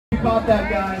caught that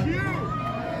guy.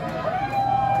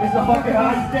 It's a fucking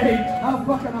hot state. How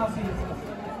fucking awesome is this?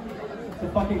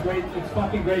 It's fucking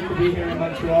great to be here in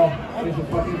Montreal. It's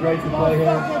fucking great to play here.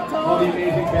 All the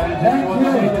amazing bands. Everyone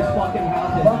made this fucking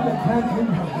happen.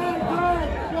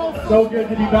 So good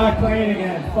to be back playing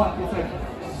again. Fuck, it's like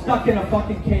stuck in a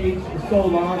fucking cage for so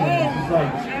long. And it's just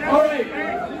like, alright,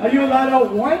 are you allowed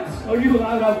out once or are you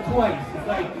allowed out twice? It's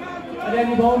like, at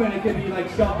any moment it could be like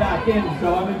shoved back in.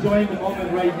 So I'm enjoying the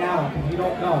moment right now because you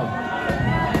don't know.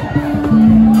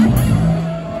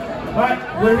 But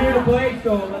we're here to play,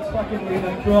 so let's fucking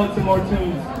throw out some more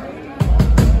tunes.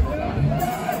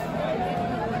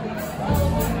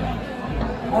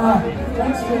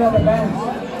 Thanks to the other bands.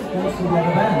 Thanks to the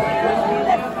other bands.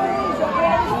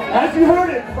 As you heard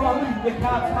it from the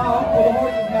cat's mouth, or the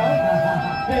horse's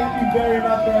mouth, thank you very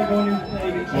much for everyone who's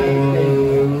playing and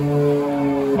cheering.